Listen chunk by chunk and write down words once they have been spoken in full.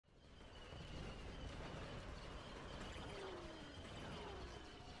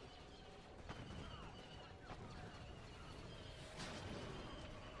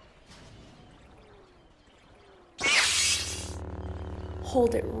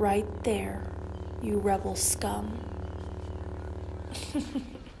Hold it right there, you rebel scum.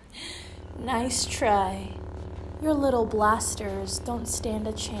 Nice try. Your little blasters don't stand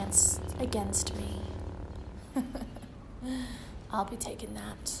a chance against me. I'll be taking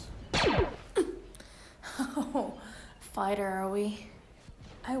that. Oh, fighter are we?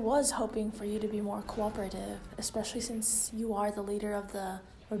 I was hoping for you to be more cooperative, especially since you are the leader of the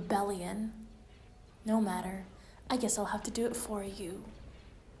rebellion. No matter, I guess I'll have to do it for you.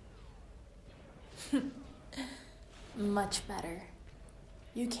 Much better.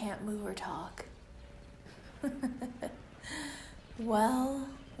 You can't move or talk. Well.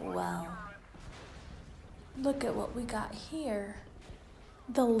 Look at what we got here.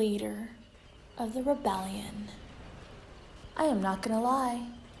 The leader of the rebellion. I am not gonna lie.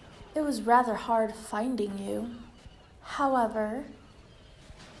 It was rather hard finding you. However,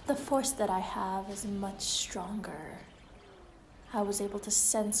 the force that I have is much stronger. I was able to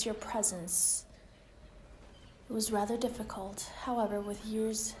sense your presence. It was rather difficult. However, with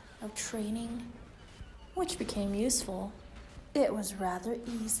years of training, which became useful, it was rather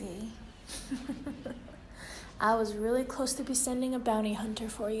easy. I was really close to be sending a bounty hunter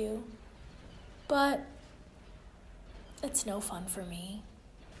for you, but it's no fun for me.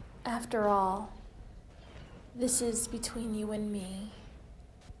 After all, this is between you and me.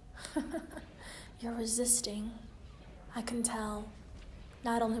 You're resisting. I can tell,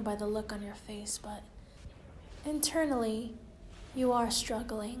 not only by the look on your face, but internally, you are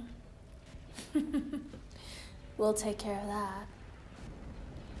struggling. We'll take care of that.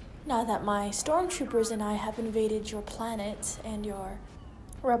 Now that my stormtroopers and I have invaded your planet and your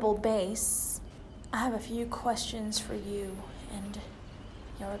rebel base, I have a few questions for you and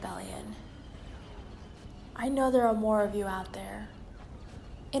your rebellion. I know there are more of you out there,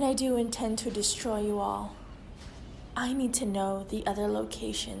 and I do intend to destroy you all. I need to know the other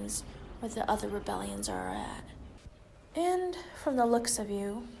locations where the other rebellions are at. And from the looks of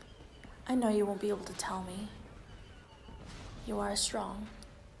you, I know you won't be able to tell me. You are strong.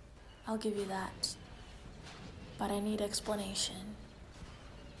 I'll give you that. But I need explanation.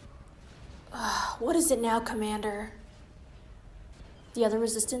 What is it now, Commander? The other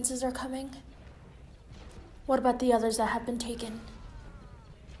resistances are coming? What about the others that have been taken?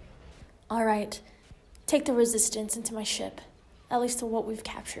 All right, take the resistance into my ship, at least to what we've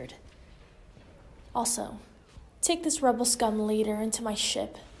captured. Also, take this rebel scum leader into my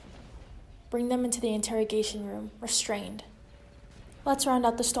ship. Bring them into the interrogation room, restrained. Let's round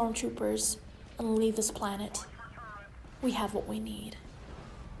out the stormtroopers and leave this planet. We have what we need.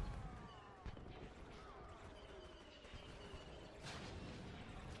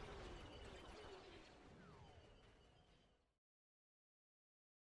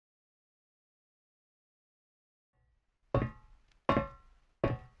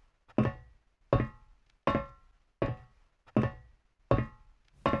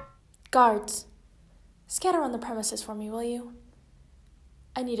 Guards, scatter around the premises for me, will you?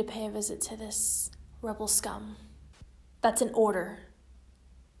 I need to pay a visit to this rebel scum. That's an order.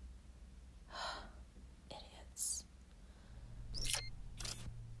 Idiots.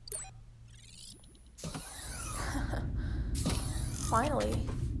 Finally,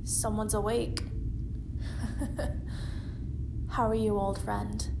 someone's awake. How are you, old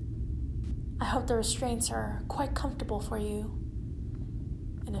friend? I hope the restraints are quite comfortable for you.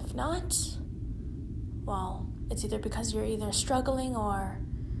 And if not, well, it's either because you're either struggling or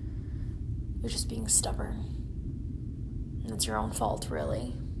you're just being stubborn. And it's your own fault,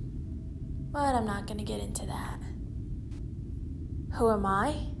 really. But I'm not going to get into that. Who am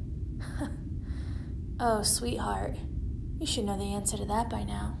I? Oh, sweetheart, you should know the answer to that by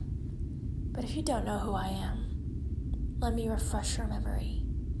now. But if you don't know who I am, let me refresh your memory.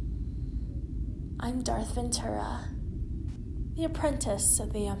 I'm Darth Ventura, the apprentice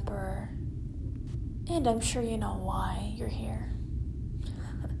of the Emperor. And I'm sure you know why you're here.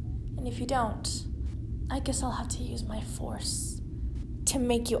 And if you don't, I guess I'll have to use my force to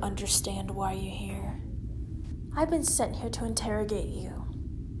make you understand why you're here. I've been sent here to interrogate you.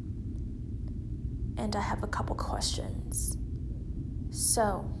 And I have a couple questions.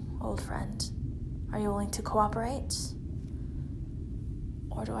 So, old friend, are you willing to cooperate?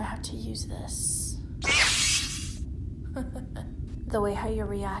 Or do I have to use this? The way how you're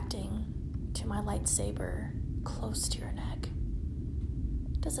reacting to my lightsaber close to your neck.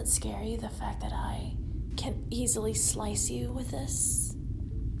 Does it scare you, the fact that I can easily slice you with this?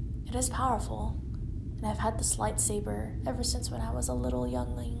 It is powerful, and I've had this lightsaber ever since when I was a little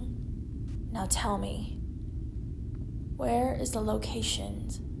youngling. Now tell me, where is the location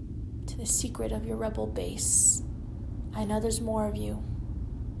to the secret of your rebel base? I know there's more of you,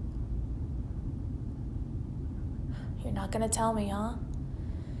 You're not gonna tell me, huh?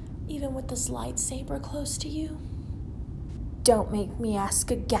 Even with this lightsaber close to you? Don't make me ask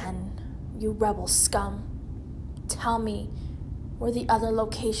again, you rebel scum. Tell me where the other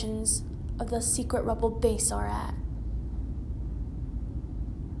locations of the secret rebel base are at.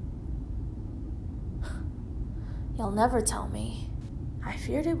 You'll never tell me. I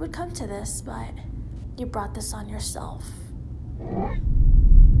feared it would come to this, but you brought this on yourself.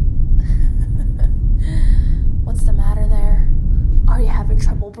 What's the matter there? Are you having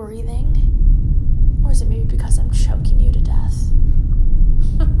trouble breathing? Or is it maybe because I'm choking you to death?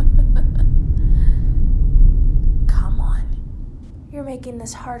 Come on. You're making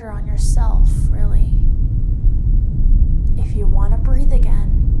this harder on yourself, really. If you want to breathe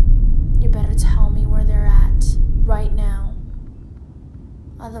again, you better tell me where they're at right now.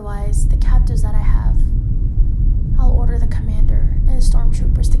 Otherwise, the captives that I have, I'll order the commander and the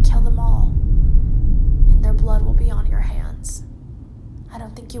stormtroopers to kill them all. And their blood will be on your hands. I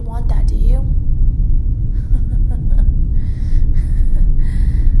don't think you want that, do you?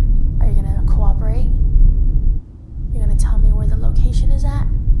 Are you gonna cooperate? You're gonna tell me where the location is at?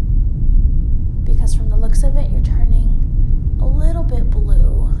 Because from the looks of it, you're turning a little bit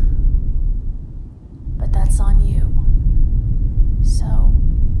blue. But that's on you. So,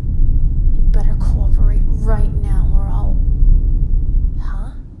 you better cooperate right now or I'll...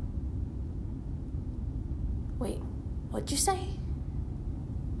 Huh? Wait, what'd you say?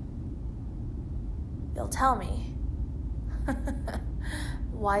 You'll tell me.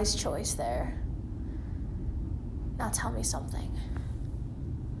 Wise choice there. Now tell me something.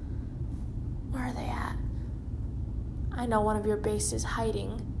 Where are they at? I know one of your bases is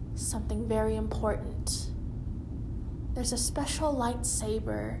hiding something very important. There's a special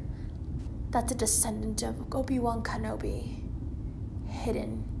lightsaber that's a descendant of Obi-wan Kenobi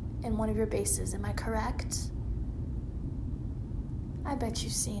hidden in one of your bases. Am I correct? I bet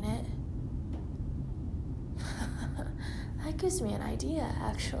you've seen it. That gives me an idea,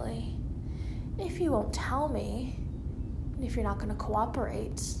 actually. If you won't tell me, and if you're not going to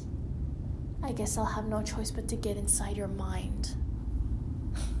cooperate, I guess I'll have no choice but to get inside your mind.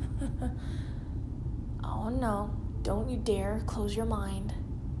 Oh no, don't you dare close your mind.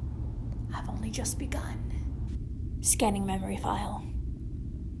 I've only just begun. Scanning memory file.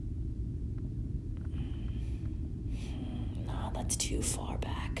 No, that's too far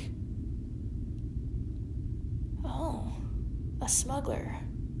back. Oh, a smuggler.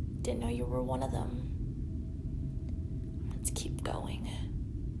 Didn't know you were one of them. Let's keep going.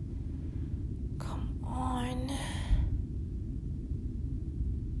 Come on.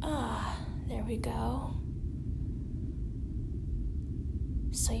 Ah, there we go.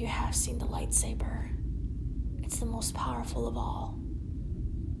 So you have seen the lightsaber. It's the most powerful of all.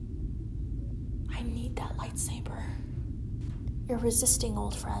 I need that lightsaber. You're resisting,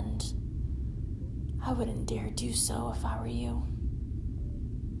 old friend. I wouldn't dare do so if I were you.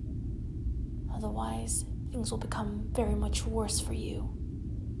 Otherwise, things will become very much worse for you.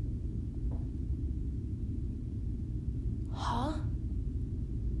 Huh?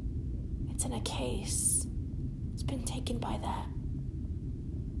 It's in a case. It's been taken by that.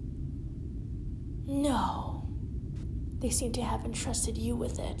 No. They seem to have entrusted you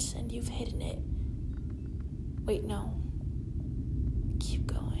with it, and you've hidden it. Wait, no. Keep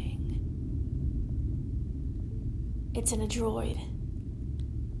going. It's in a droid.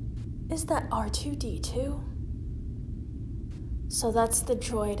 Is that R2-D2? So that's the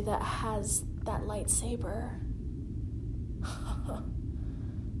droid that has that lightsaber.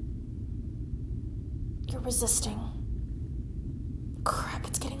 You're resisting. Crap,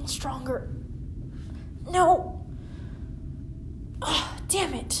 it's getting stronger. No!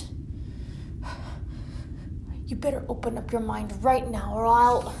 Damn it! You better open up your mind right now or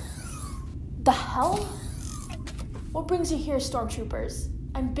I'll... The hell? What brings you here, stormtroopers?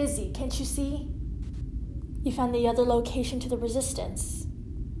 I'm busy, can't you see? You found the other location to the Resistance.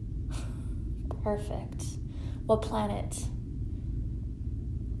 Perfect. What planet?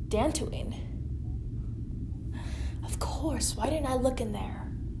 Dantooine. Of course, why didn't I look in there?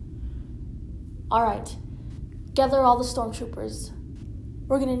 Alright, gather all the stormtroopers.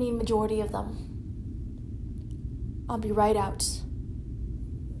 We're gonna need majority of them. I'll be right out.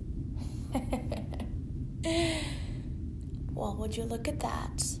 Well, would you look at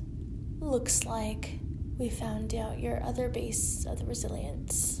that? Looks like we found out your other base of the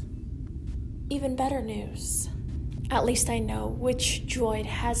Resilience. Even better news. At least I know which droid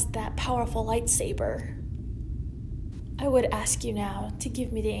has that powerful lightsaber. I would ask you now to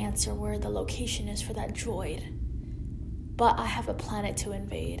give me the answer where the location is for that droid. But I have a planet to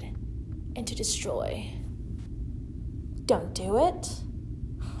invade and to destroy. Don't do it?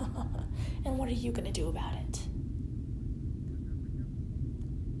 And what are you gonna do about it?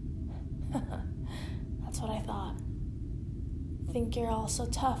 That's what I thought. Think you're all so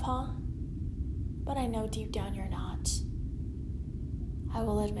tough, huh? But I know deep down you're not. I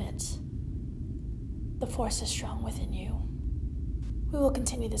will admit, the Force is strong within you. We will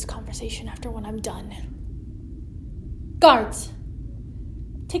continue this conversation after when I'm done. Guards!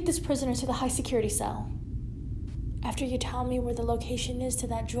 Take this prisoner to the high security cell. After you tell me where the location is to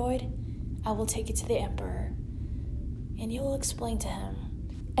that droid, I will take it to the Emperor, and you will explain to him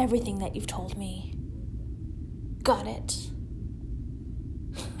everything that you've told me. Got it?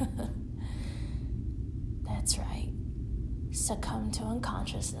 That's right. Succumb to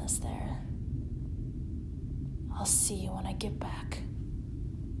unconsciousness there. I'll see you when I get back.